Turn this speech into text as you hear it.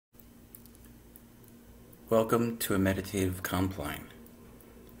Welcome to a meditative Compline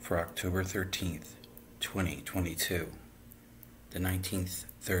for October 13th, 2022, the 19th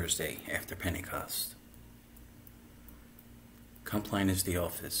Thursday after Pentecost. Compline is the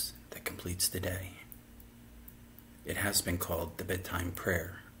office that completes the day. It has been called the bedtime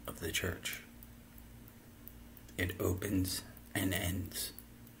prayer of the church. It opens and ends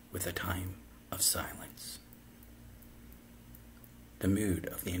with a time of silence. The mood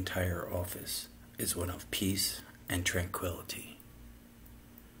of the entire office is one of peace and tranquility.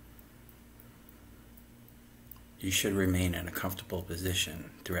 You should remain in a comfortable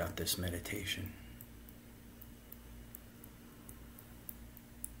position throughout this meditation.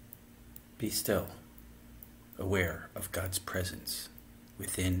 Be still, aware of God's presence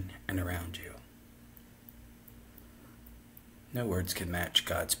within and around you. No words can match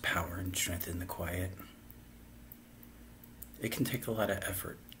God's power and strength in the quiet. It can take a lot of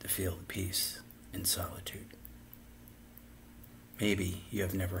effort to feel the peace in solitude. Maybe you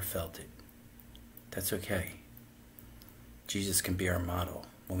have never felt it. That's okay. Jesus can be our model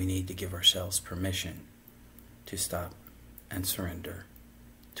when we need to give ourselves permission to stop and surrender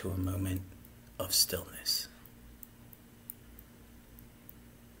to a moment of stillness.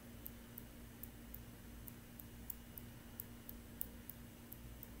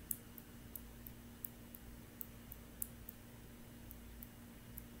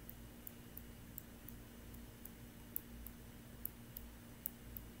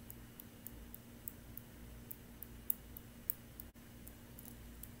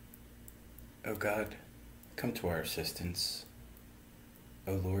 O God, come to our assistance.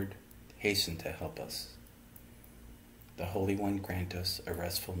 O Lord, hasten to help us. The Holy One grant us a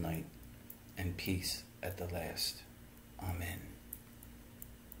restful night and peace at the last. Amen.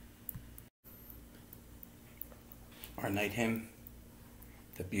 Our night hymn,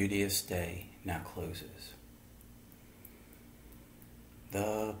 The Beauteous Day Now Closes.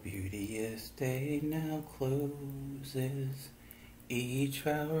 The beauteous day now closes, each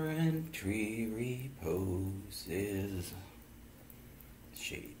flower and tree reposes.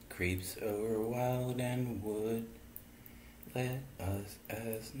 Shade creeps o'er wild and wood. Let us,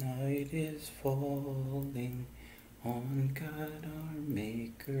 as night is falling, on God our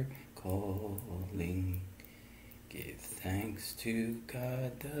Maker calling, give thanks to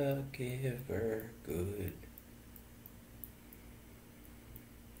God the Giver good.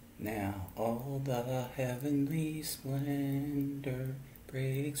 Now all the heavenly splendor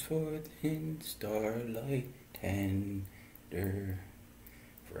breaks forth in starlight tender,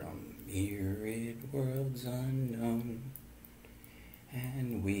 from myriad worlds unknown,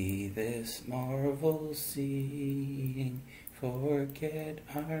 and we this marvel seeing forget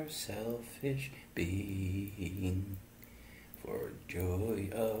our selfish being, for joy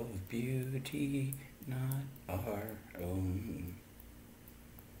of beauty not our own.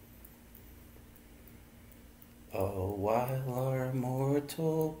 Oh, while our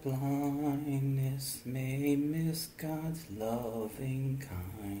mortal blindness may miss God's loving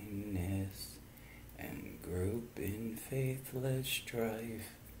kindness and grope in faithless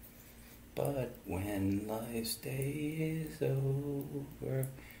strife, but when life's day is over,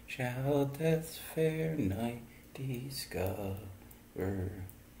 shall death's fair night discover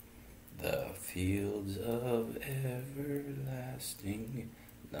the fields of everlasting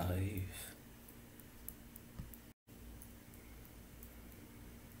life.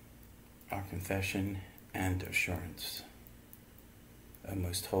 Our confession and assurance. O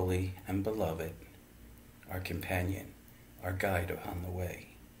most holy and beloved, our companion, our guide upon the way,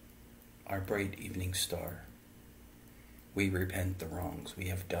 our bright evening star, we repent the wrongs we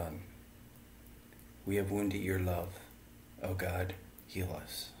have done. We have wounded your love. O God, heal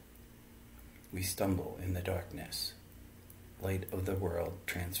us. We stumble in the darkness. Light of the world,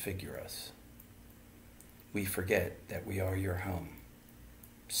 transfigure us. We forget that we are your home.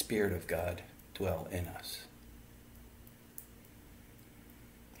 Spirit of God, dwell in us.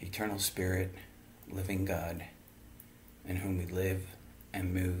 Eternal Spirit, living God, in whom we live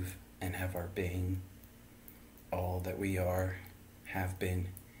and move and have our being, all that we are, have been,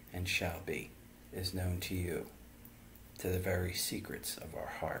 and shall be, is known to you, to the very secrets of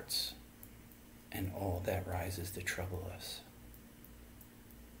our hearts, and all that rises to trouble us.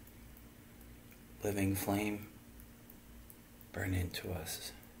 Living flame, burn into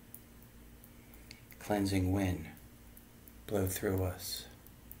us. Cleansing wind, blow through us.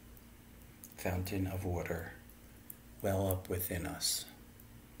 Fountain of water, well up within us,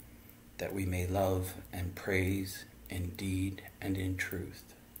 that we may love and praise in deed and in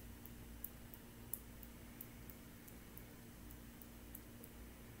truth.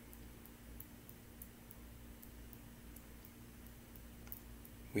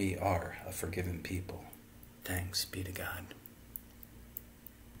 We are a forgiven people. Thanks be to God.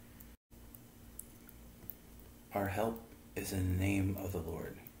 Our help is in the name of the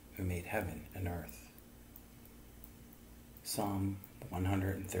Lord, who made heaven and earth. Psalm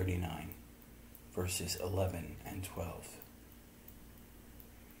 139, verses 11 and 12.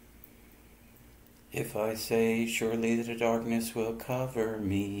 If I say, surely the darkness will cover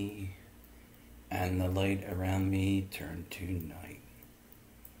me, and the light around me turn to night.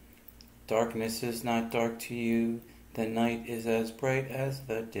 Darkness is not dark to you, the night is as bright as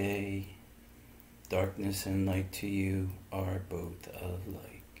the day. Darkness and light to you are both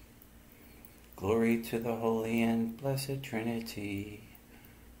alike. Glory to the Holy and Blessed Trinity,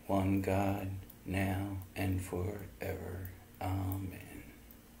 one God, now and forever. Amen.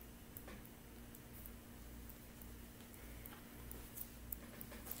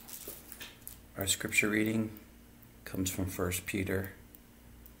 Our scripture reading comes from 1 Peter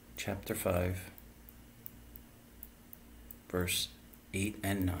chapter 5, verse 8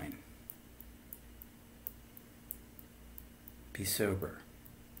 and 9. Be sober,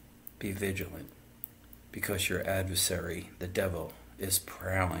 be vigilant, because your adversary, the devil, is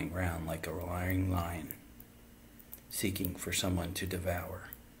prowling round like a roaring lion, seeking for someone to devour.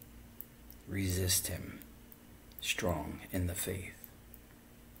 Resist him, strong in the faith.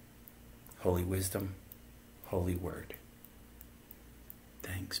 Holy wisdom, holy word.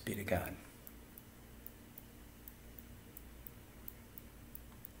 Thanks be to God.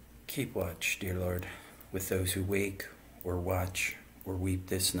 Keep watch, dear Lord, with those who wake or watch or weep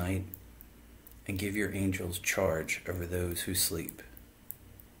this night, and give your angels charge over those who sleep.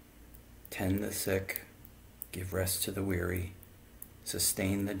 Tend the sick, give rest to the weary,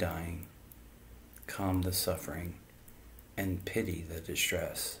 sustain the dying, calm the suffering, and pity the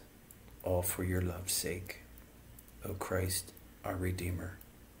distress, all for your love's sake, O Christ, our Redeemer.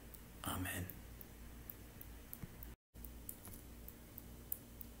 Amen.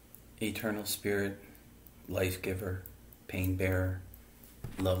 Eternal Spirit, life-giver, pain-bearer,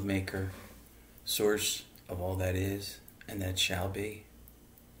 love-maker, source of all that is and that shall be,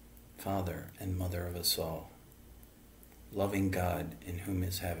 Father and Mother of us all, loving God in whom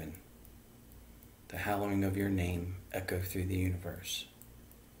is heaven, the hallowing of your name echo through the universe.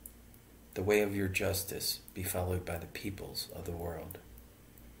 The way of your justice be followed by the peoples of the world.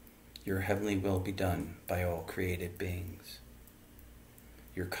 Your heavenly will be done by all created beings.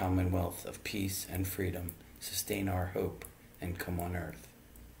 Your commonwealth of peace and freedom sustain our hope and come on earth.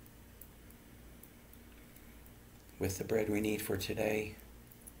 With the bread we need for today,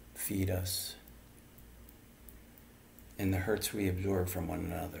 feed us. In the hurts we absorb from one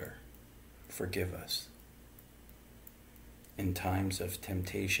another, forgive us. In times of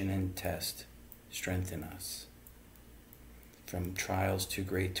temptation and test, strengthen us. From trials too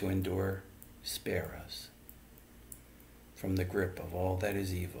great to endure, spare us. From the grip of all that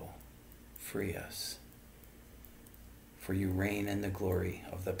is evil, free us. For you reign in the glory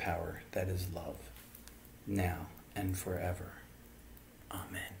of the power that is love, now and forever.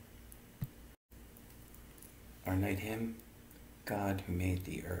 Amen. Our night hymn, God who made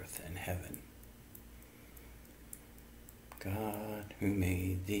the earth and heaven. God who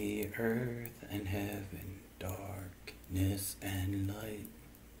made the earth and heaven, darkness and light,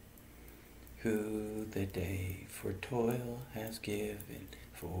 who the day for toil has given,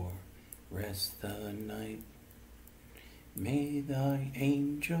 for rest the night. May thy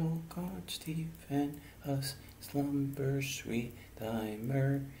angel guards defend us, slumber sweet, thy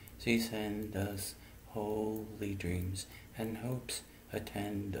mercy send us, holy dreams and hopes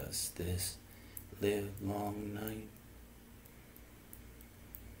attend us this livelong night.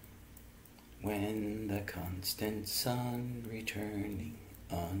 When the constant sun returning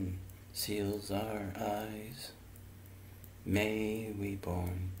unseals our eyes, may we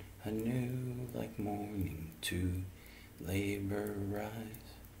born anew like morning to labor rise.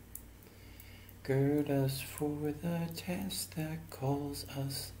 Gird us for the task that calls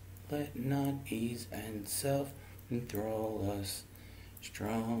us, let not ease and self enthrall us,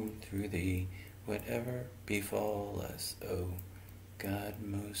 strong through thee, whatever befall us, O God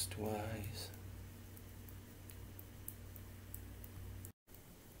most wise.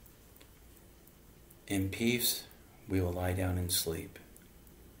 In peace we will lie down and sleep.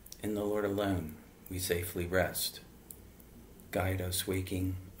 In the Lord alone we safely rest. Guide us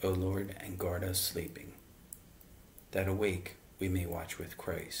waking, O Lord, and guard us sleeping, that awake we may watch with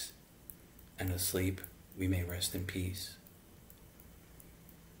Christ, and asleep we may rest in peace.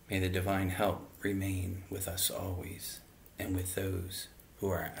 May the divine help remain with us always, and with those who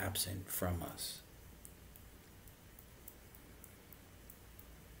are absent from us.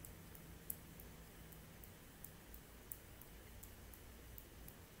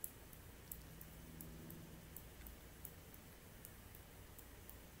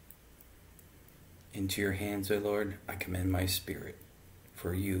 Into your hands, O Lord, I commend my spirit,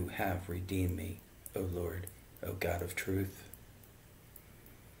 for you have redeemed me, O Lord, O God of truth.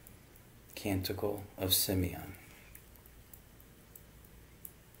 Canticle of Simeon.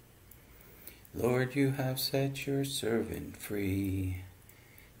 Lord, you have set your servant free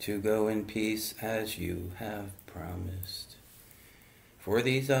to go in peace as you have promised. For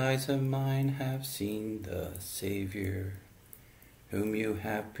these eyes of mine have seen the Savior, whom you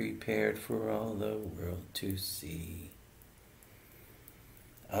have prepared for all the world to see.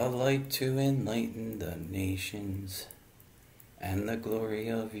 A light to enlighten the nations, and the glory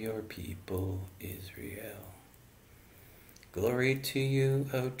of your people Israel. Glory to you,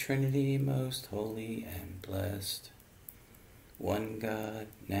 O Trinity, most holy and blessed, one God,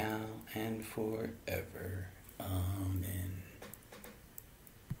 now and forever. Amen.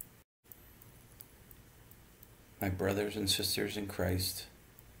 My brothers and sisters in Christ,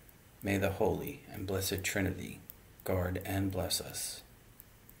 may the Holy and Blessed Trinity guard and bless us.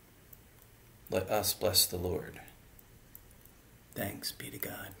 Let us bless the Lord. Thanks be to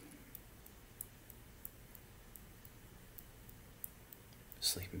God.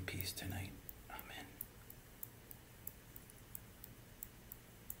 Sleep in peace tonight.